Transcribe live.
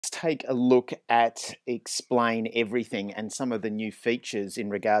Let's take a look at Explain Everything and some of the new features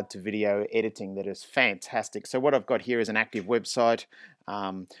in regard to video editing that is fantastic. So what I've got here is an active website,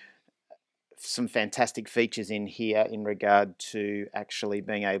 some fantastic features in here in regard to actually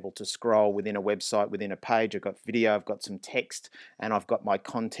being able to scroll within a website, within a page. I've got video, I've got some text, and I've got my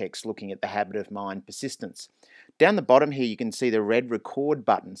context looking at the habit of mind persistence. Down the bottom here you can see the red record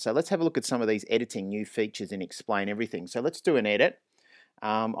button. So let's have a look at some of these editing new features in Explain Everything. So let's do an edit.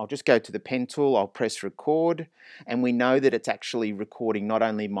 I'll just go to the pen tool, I'll press record, and we know that it's actually recording not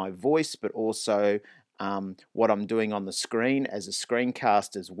only my voice but also what I'm doing on the screen as a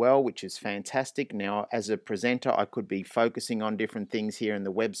screencast as well, which is fantastic. Now, as a presenter, I could be focusing on different things here in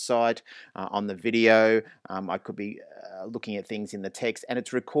the website, on the video. I could be looking at things in the text, and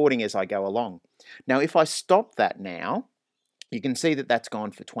it's recording as I go along. Now, if I stop that now, you can see that that's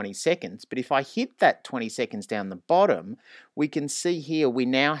gone for 20 seconds, but if I hit that 20 seconds down the bottom, we can see here we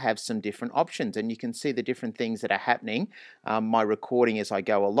now have some different options, and you can see the different things that are happening, my recording as I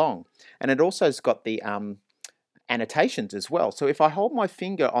go along. And it also has got the annotations as well. So if I hold my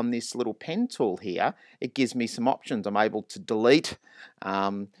finger on this little pen tool here, it gives me some options. I'm able to delete.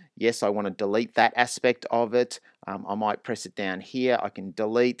 Yes, I want to delete that aspect of it. I might press it down here. I can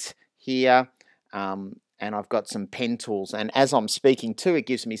delete here. And I've got some pen tools, and as I'm speaking too, it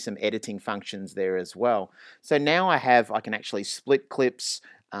gives me some editing functions there as well. So now I can actually split clips.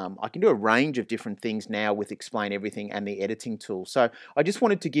 I can do a range of different things now with Explain Everything and the editing tool. So I just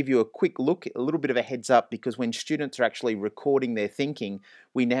wanted to give you a quick look, a little bit of a heads up, because when students are actually recording their thinking,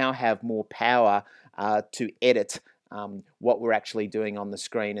 we now have more power to edit what we're actually doing on the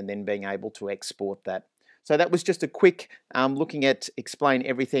screen and then being able to export that. So that was just a quick looking at Explain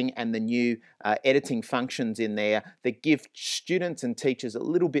Everything and the new editing functions in there that give students and teachers a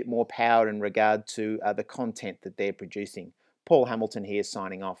little bit more power in regard to the content that they're producing. Paul Hamilton here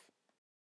signing off.